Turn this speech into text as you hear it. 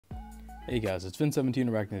Hey guys, it's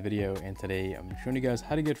Vin17 back in the video, and today I'm showing you guys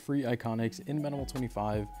how to get free iconics in Madden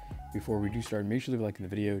 25. Before we do start, make sure to leave a like in the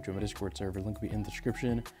video, join my Discord server, link will be in the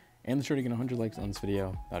description, and the sure to get 100 likes on this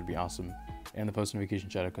video, that'd be awesome. And the post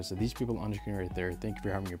notification shout out, because to these people on the screen right there, thank you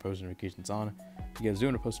for having your post notifications on. If you guys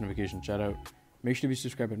doing a post notification shout out, make sure to be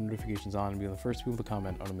subscribed and notifications on and be the first people to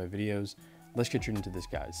comment on my videos. Let's get straight into this,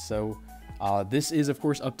 guys. So this is of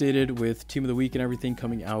course updated with Team of the Week and everything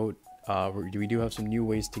coming out. We do have some new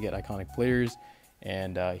ways to get iconic players,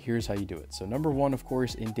 and here's how you do it. So number one, of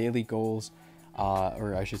course, in daily goals,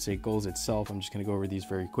 or I should say goals itself, I'm just going to go over these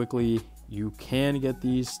very quickly. You can get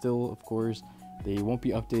these still, of course. They won't be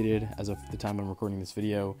updated as of the time I'm recording this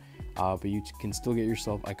video, but you can still get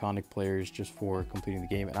yourself iconic players just for completing the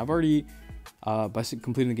game. And I've already, by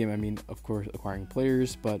completing the game, I mean, of course, acquiring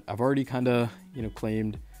players, but I've already kind of,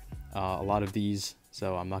 claimed a lot of these.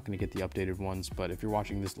 So I'm not going to get the updated ones, but if you're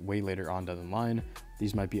watching this way later on down the line,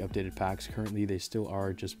 these might be updated packs. Currently, they still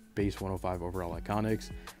are just base 105 overall iconics.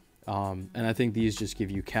 And I think these just give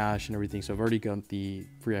you cash and everything. So I've already got the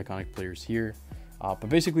free iconic players here. But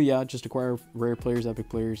basically, yeah, just acquire rare players, epic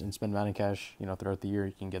players, and spend Madden cash, throughout the year.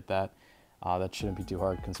 You can get that. That shouldn't be too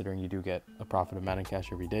hard considering you do get a profit of Madden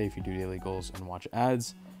cash every day if you do daily goals and watch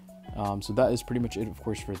ads. So that is pretty much it, of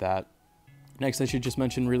course, for that. Next, I should just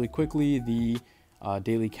mention really quickly the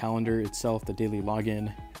daily calendar itself, the daily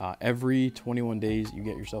login. Every 21 days you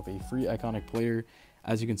get yourself a free iconic player.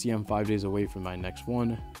 As you can see, I'm 5 days away from my next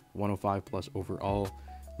one, 105 plus overall.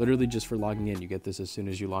 Literally just for logging in, you get this as soon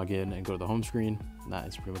as you log in and go to the home screen. And that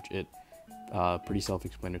is pretty much it. Pretty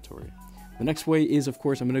self-explanatory. The next way is, of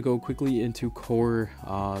course, I'm going to go quickly into core,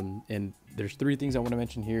 and there's three things I want to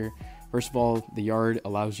mention here. First of all, the yard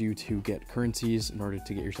allows you to get currencies in order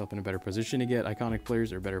to get yourself in a better position to get iconic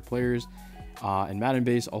players or better players. And Madden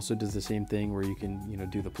base also does the same thing where you can,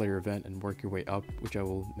 do the player event and work your way up, which I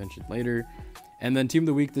will mention later. And then Team of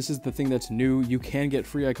the Week, this is the thing that's new. You can get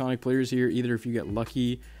free iconic players here, either if you get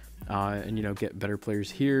lucky and, get better players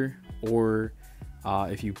here, or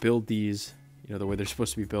if you build these, the way they're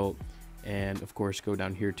supposed to be built. And of course, go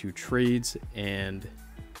down here to trades and,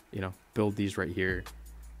 build these right here,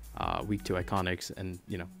 week 2 iconics. And,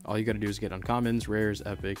 all you got to do is get uncommons, rares,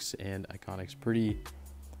 epics, and iconics. Pretty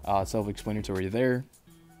self-explanatory there.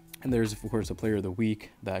 And there's, of course, a player of the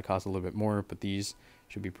week that costs a little bit more, but these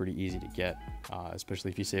should be pretty easy to get,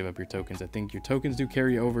 especially if you save up your tokens. I think your tokens do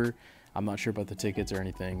carry over. I'm not sure about the tickets or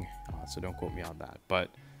anything, so don't quote me on that. But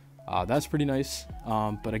that's pretty nice.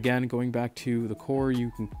 But again, going back to the core,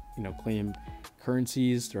 you can claim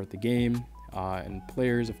currencies throughout the game, and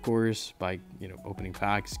players, of course, by opening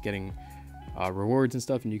packs, getting rewards and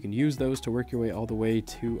stuff, and you can use those to work your way all the way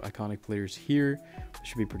to iconic players here. It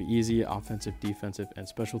should be pretty easy: offensive, defensive, and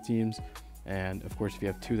special teams. And of course, if you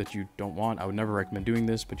have two that you don't want, I would never recommend doing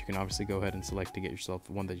this, but you can obviously go ahead and select to get yourself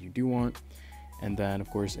the one that you do want. And then of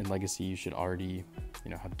course in legacy, you should already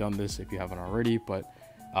have done this if you haven't already, but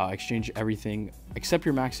exchange everything except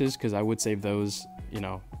your maxes, because I would save those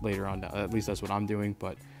later on. At least that's what I'm doing.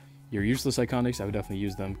 But your useless iconics, I would definitely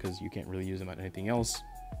use them because you can't really use them on anything else.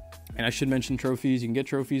 And I should mention trophies. You can get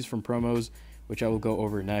trophies from promos, which I will go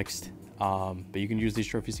over next. But you can use these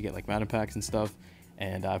trophies to get like Madden packs and stuff.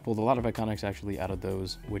 And I pulled a lot of iconics actually out of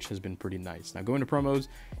those, which has been pretty nice. Now, going to promos,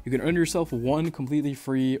 you can earn yourself 1 completely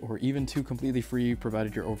free or even 2 completely free,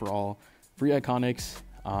 provided your overall free iconics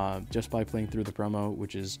just by playing through the promo,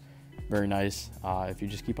 which is very nice. If you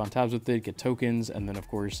just keep on tabs with it, get tokens, and then of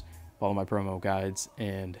course follow my promo guides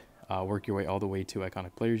and work your way all the way to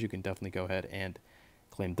iconic players, you can definitely go ahead and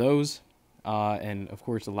claim those. And of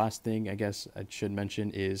course, the last thing I guess I should mention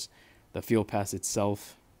is the field pass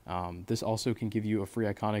itself. This also can give you a free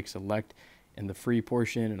iconic select in the free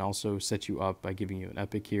portion, and also set you up by giving you an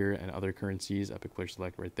epic here and other currencies, epic player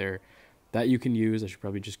select right there, that you can use. I should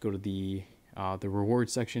probably just go to the reward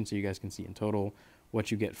section so you guys can see in total what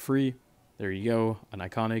you get free. There you go, an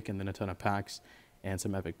iconic, and then a ton of packs and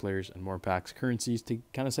some epic players and more packs, currencies to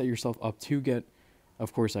kind of set yourself up to get,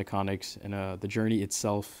 of course, iconics. And the journey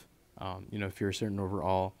itself, if you're a certain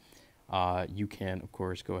overall, you can of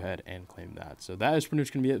course go ahead and claim that. So that is pretty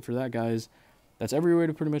much gonna be it for that, guys. That's every way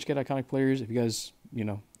to pretty much get iconic players. If you guys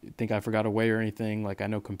think I forgot a way or anything, like I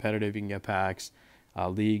know competitive you can get packs,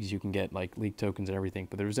 leagues you can get like league tokens and everything,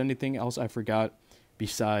 but there was anything else I forgot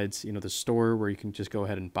besides the store where you can just go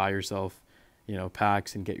ahead and buy yourself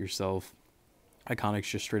packs and get yourself iconics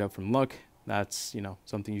just straight up from luck, that's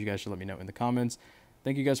something you guys should let me know in the comments.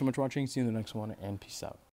 Thank you guys so much for watching. See you in the next one, and peace out.